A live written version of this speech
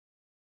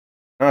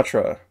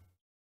Sinatra.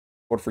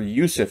 Forward for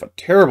Yusuf. A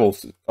terrible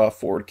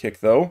forward kick,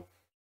 though.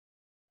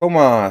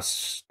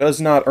 Tomas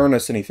does not earn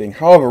us anything.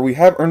 However, we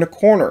have earned a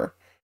corner.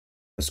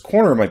 This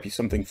corner might be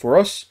something for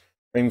us.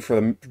 Aiming for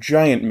the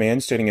giant man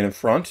standing in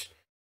front.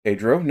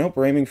 Pedro. Nope,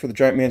 we're aiming for the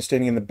giant man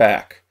standing in the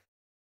back.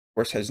 Of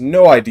course, has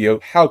no idea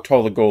how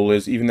tall the goal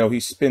is, even though he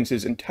spends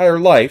his entire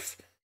life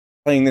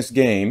playing this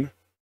game.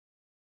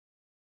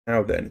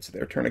 Now then, it's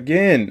their turn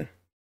again.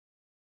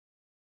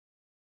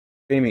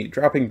 Jamie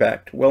dropping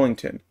back to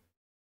Wellington.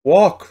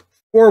 Walk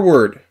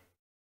forward.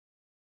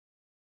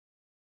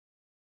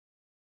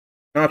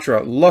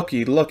 Sinatra,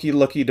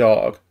 lucky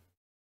dog.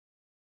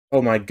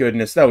 Oh my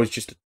goodness, that was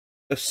just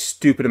a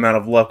stupid amount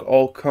of luck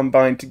all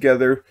combined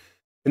together.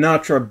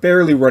 Sinatra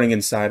barely running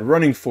inside,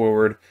 running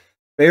forward,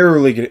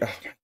 barely getting...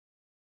 Oh,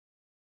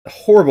 a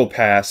horrible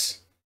pass.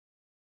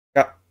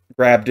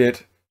 Grabbed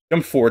it,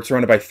 jumped forward,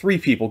 surrounded by 3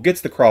 people,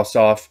 gets the cross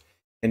off,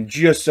 and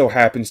just so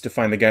happens to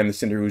find the guy in the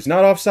center who's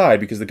not offside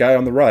because the guy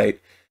on the right,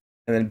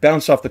 and then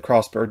bounce off the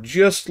crossbar,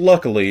 just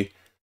luckily,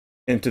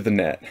 into the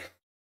net.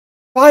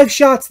 5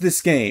 shots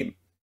this game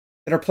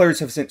that our players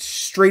have sent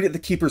straight at the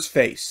keeper's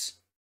face.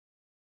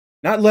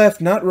 Not left,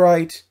 not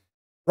right,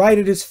 right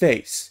at his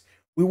face.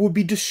 We will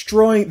be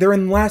destroying... They're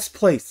in last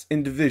place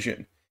in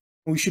division.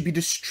 And we should be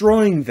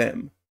destroying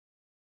them.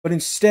 But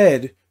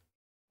instead,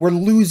 we're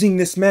losing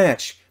this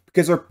match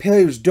because our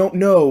players don't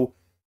know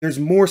there's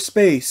more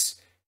space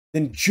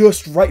than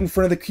just right in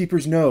front of the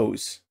keeper's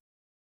nose.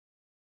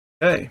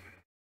 Okay.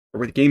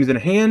 With the games in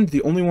hand,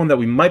 the only one that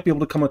we might be able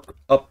to come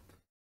up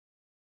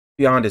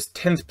beyond is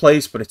 10th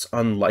place, but it's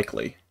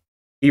unlikely.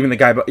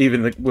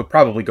 We'll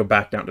probably go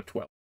back down to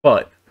 12th.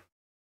 But...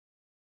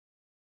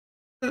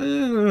 What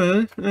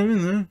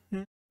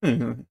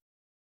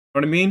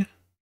I mean?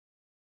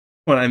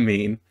 What I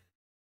mean.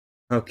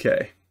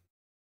 Okay.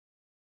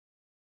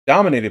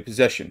 Dominated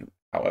possession,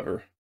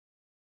 however.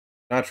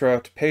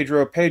 Sinatra to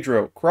Pedro.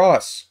 Pedro,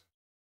 cross.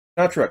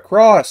 Sinatra,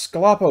 cross.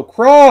 Scalapo,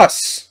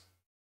 cross!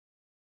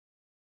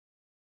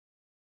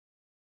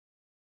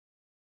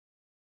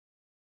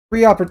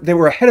 They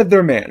were ahead of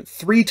their man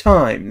 3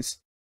 times.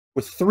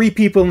 With 3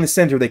 people in the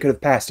center they could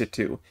have passed it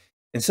to.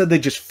 Instead, they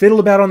just fiddled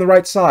about on the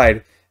right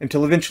side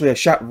until eventually a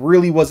shot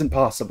really wasn't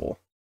possible.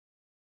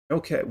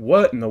 Okay,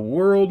 what in the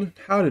world?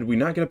 How did we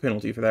not get a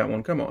penalty for that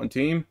one? Come on,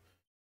 team.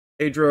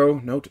 Pedro,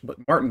 no,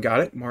 but Martin got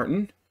it.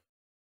 Martin,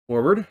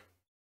 forward.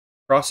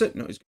 Cross it.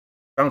 No, he's going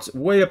to bounce it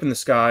way up in the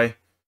sky.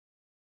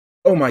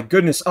 Oh my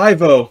goodness,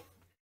 Ivo!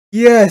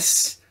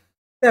 Yes!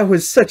 That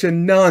was such a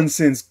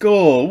nonsense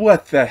goal.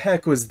 What the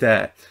heck was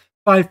that?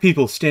 5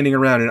 people standing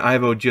around and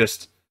Ivo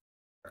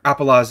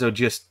Apolazzo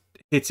just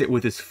hits it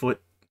with his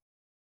foot.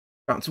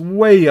 Bounce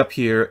way up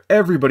here.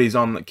 Everybody's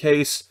on the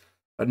case,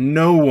 but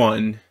no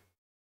one,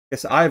 I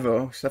guess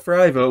Ivo, except for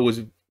Ivo,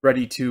 was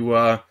ready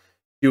to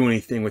do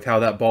anything with how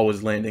that ball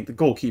was landing. The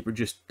goalkeeper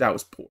that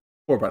was poor.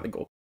 Poor by the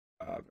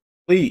goalkeeper.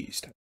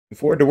 Pleased. Looking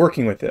forward to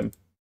working with him.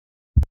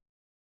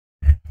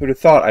 Who'd have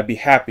thought I'd be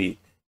happy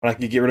when I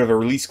could get rid of a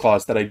release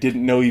clause that I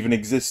didn't know even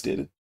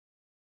existed.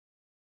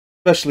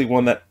 Especially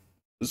one that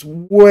was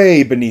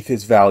way beneath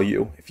his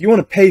value. If you want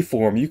to pay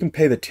for him, you can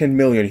pay the 10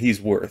 million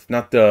he's worth,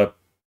 not the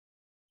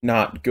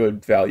not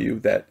good value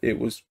that it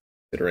was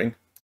considering.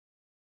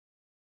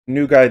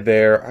 New guy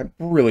there. I'm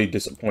really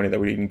disappointed that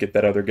we didn't get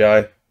that other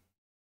guy.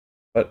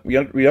 But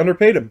we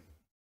underpaid him.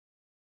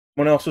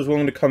 Someone else was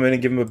willing to come in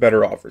and give him a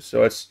better offer.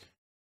 So it's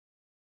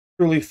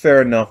truly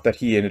fair enough that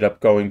he ended up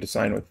going to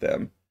sign with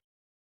them.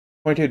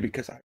 Disappointed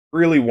because I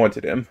really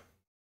wanted him.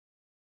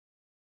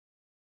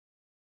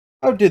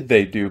 How did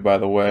they do, by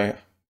the way?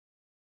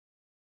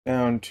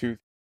 Down to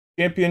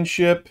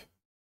championship.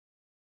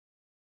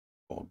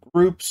 All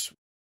groups.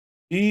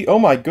 Oh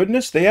my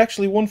goodness, they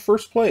actually won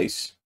first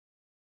place.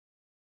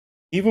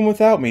 Even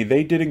without me,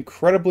 they did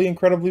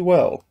incredibly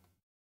well.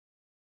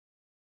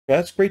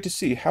 That's great to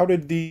see. How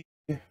did the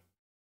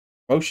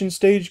promotion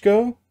stage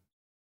go?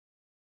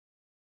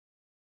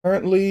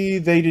 Apparently,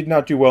 they did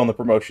not do well in the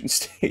promotion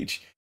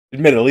stage.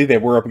 Admittedly, they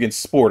were up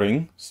against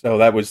Sporting, so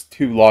that was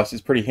 2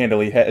 losses pretty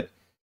handily headed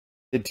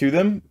to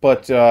them.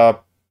 But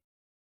a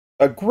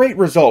great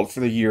result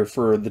for the year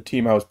for the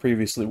team I was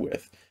previously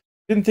with.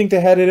 Didn't think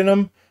they had it in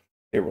them.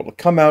 They were able to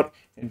come out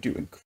and do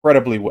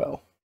incredibly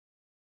well.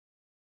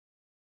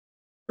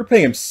 We're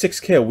paying him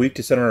 $6K a week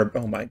to sit on our...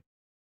 Oh my...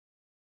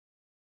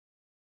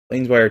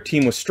 Explains why our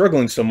team was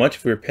struggling so much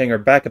if we were paying our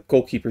backup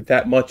goalkeeper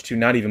that much to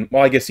not even...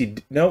 Well, I guess he...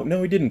 No,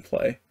 he didn't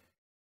play.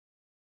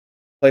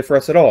 Play for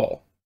us at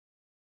all.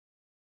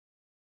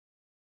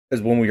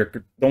 Because when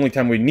the only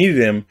time we needed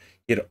him,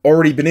 he had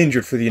already been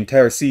injured for the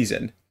entire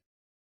season.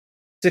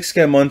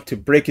 $6K a month to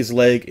break his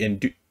leg and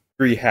do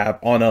rehab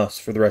on us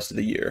for the rest of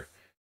the year.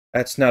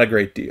 That's not a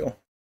great deal.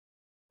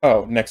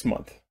 Oh, next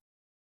month.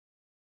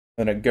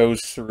 Then it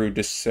goes through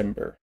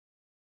December.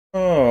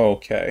 Oh,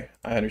 okay.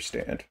 I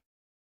understand.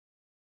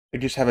 They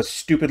just have a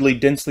stupidly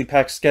densely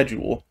packed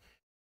schedule.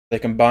 They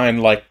combine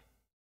like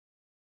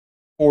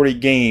 40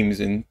 games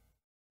in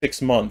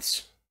 6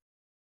 months.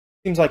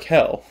 Seems like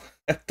hell.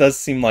 That does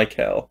seem like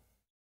hell.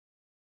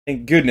 I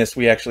Thank goodness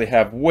we actually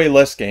have way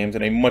less games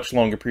and a much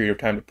longer period of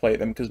time to play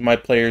them, because my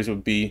players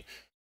would be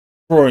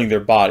destroying their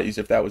bodies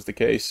if that was the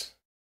case.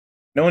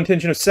 No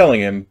intention of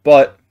selling him,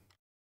 but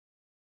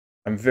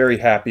I'm very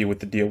happy with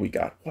the deal we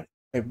got. What?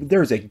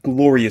 There's a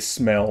glorious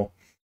smell.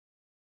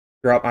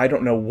 I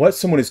don't know what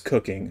someone is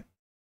cooking.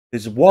 It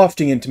is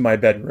wafting into my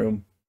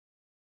bedroom,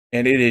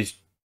 and it is,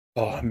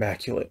 oh,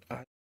 immaculate.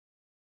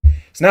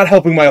 It's not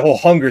helping my whole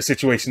hunger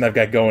situation I've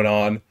got going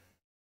on.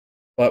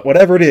 But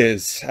whatever it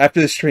is, after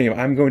this stream,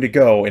 I'm going to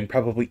go and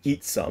probably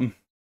eat some.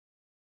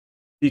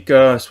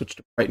 Pika, switch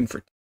to Brighton for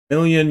 10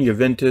 million.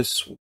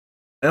 Juventus,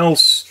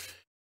 else.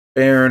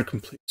 Bayern,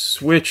 complete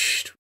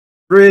switch to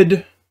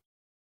Grid.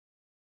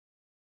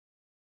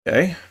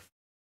 Okay.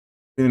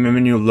 In the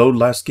menu, load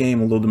last game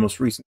and load the most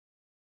recent.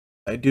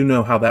 I do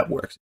know how that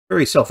works.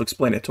 Very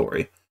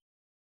self-explanatory.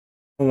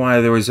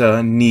 Why there was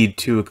a need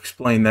to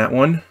explain that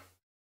one.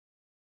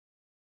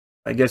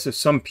 I guess if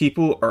some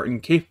people are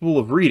incapable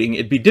of reading,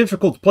 it'd be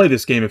difficult to play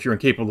this game if you're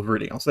incapable of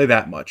reading. I'll say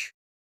that much.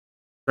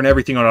 Turn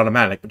everything on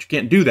automatic, but you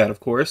can't do that, of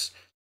course.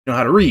 You know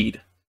how to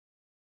read.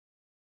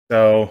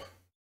 So,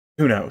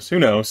 who knows? Who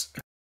knows?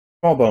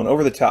 Small bone,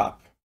 over the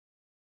top.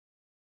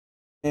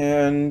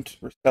 And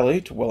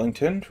Rosselli to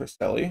Wellington,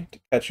 Rosselli to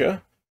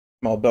Ketcha.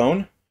 Small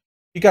bone.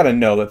 You gotta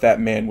know that that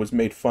man was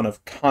made fun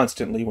of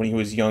constantly when he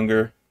was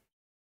younger.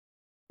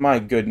 My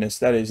goodness,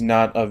 that is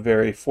not a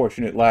very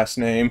fortunate last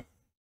name.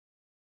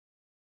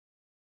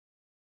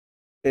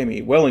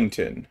 Jamie,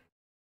 Wellington.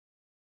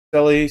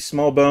 Rosselli,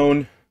 small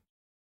bone.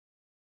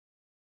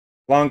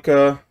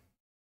 Blanca.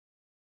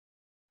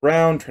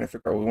 Brown, trying to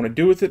figure out what we want to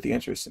do with it. The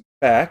answer is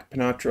back.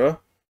 Pinatra.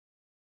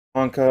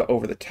 Blanca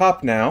over the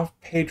top now.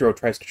 Pedro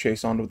tries to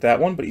chase on with that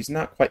one, but he's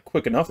not quite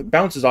quick enough. It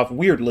bounces off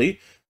weirdly.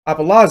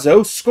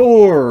 Apolazzo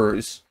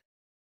scores!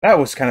 That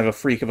was kind of a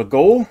freak of a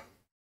goal.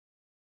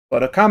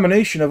 But a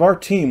combination of our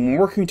team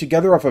working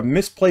together off a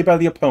misplay by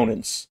the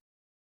opponents.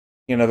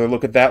 Another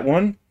look at that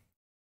one.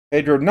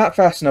 Pedro not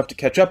fast enough to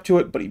catch up to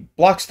it, but he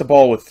blocks the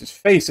ball with his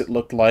face, it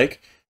looked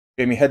like.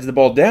 Jamie heads the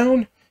ball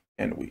down,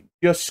 and we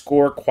just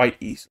score quite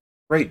easily.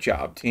 Great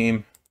job,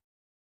 team.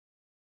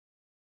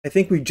 I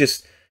think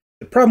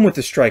the problem with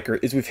the striker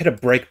is we've hit a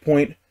break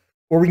point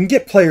where we can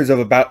get players of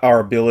about our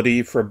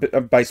ability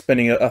by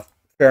spending a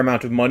fair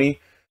amount of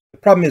money. The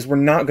problem is we're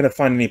not going to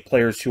find any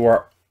players who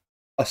are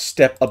a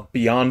step up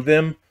beyond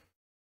them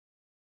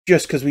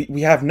just because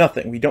we have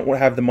nothing. We don't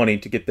have the money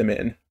to get them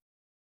in.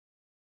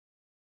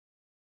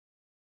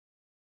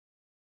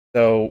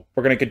 So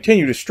we're going to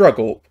continue to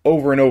struggle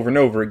over and over and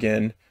over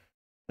again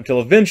until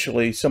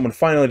eventually someone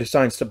finally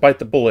decides to bite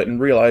the bullet and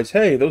realize,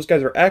 hey, those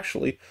guys are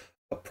actually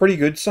a pretty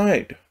good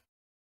side,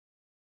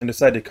 and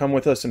decide to come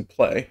with us and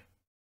play.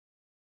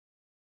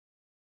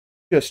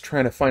 Just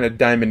trying to find a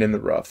diamond in the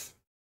rough.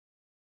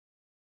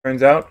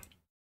 Turns out,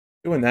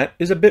 doing that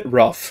is a bit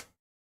rough.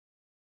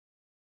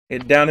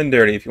 Get down and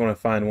dirty if you want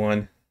to find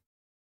one.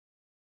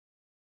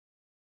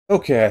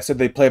 Okay, I said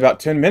they play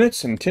about 10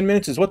 minutes, and 10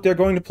 minutes is what they're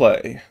going to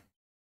play.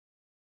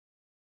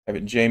 Have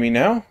it Jamie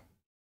now.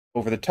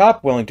 Over the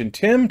top, Wellington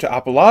Tim to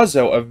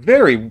Apolazzo, a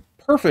very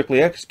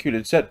perfectly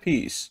executed set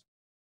piece.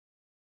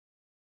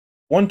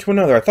 One to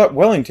another. I thought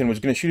Wellington was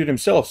going to shoot it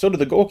himself. So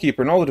did the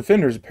goalkeeper and all the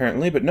defenders,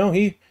 apparently. But no,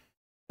 he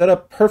set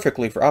up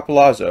perfectly for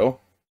Apolazzo.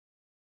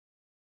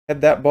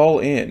 Had that ball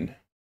in.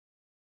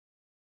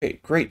 Okay,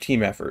 great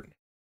team effort.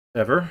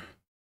 Ever.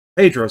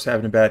 Pedro's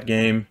having a bad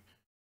game.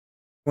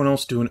 Everyone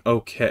else doing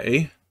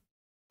okay.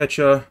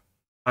 Ketcha,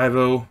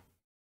 Ivo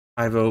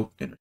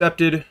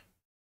intercepted.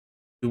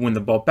 We win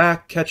the ball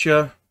back.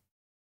 Ketcha,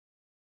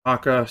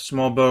 Aka,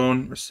 small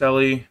bone,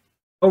 Rosselli.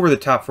 Over the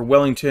top for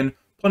Wellington.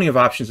 Plenty of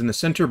options in the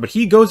center, but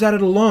he goes at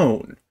it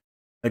alone.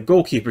 The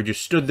goalkeeper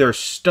just stood there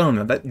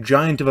stunned. That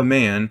giant of a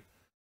man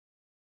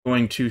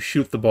going to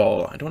shoot the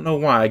ball. I don't know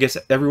why. I guess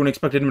everyone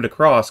expected him to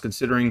cross,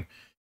 considering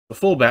the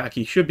fullback.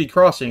 He should be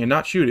crossing and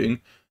not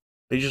shooting.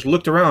 They just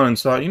looked around and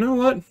thought, you know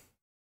what?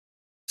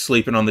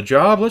 Sleeping on the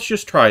job. Let's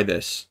just try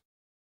this.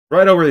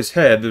 Right over his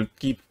head, the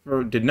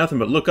keeper did nothing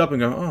but look up and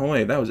go, oh,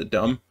 wait, that was a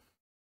dumb.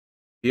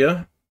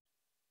 Yeah?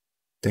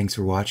 Thanks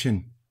for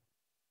watching.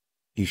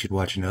 You should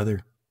watch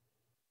another.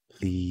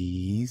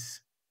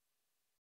 Please.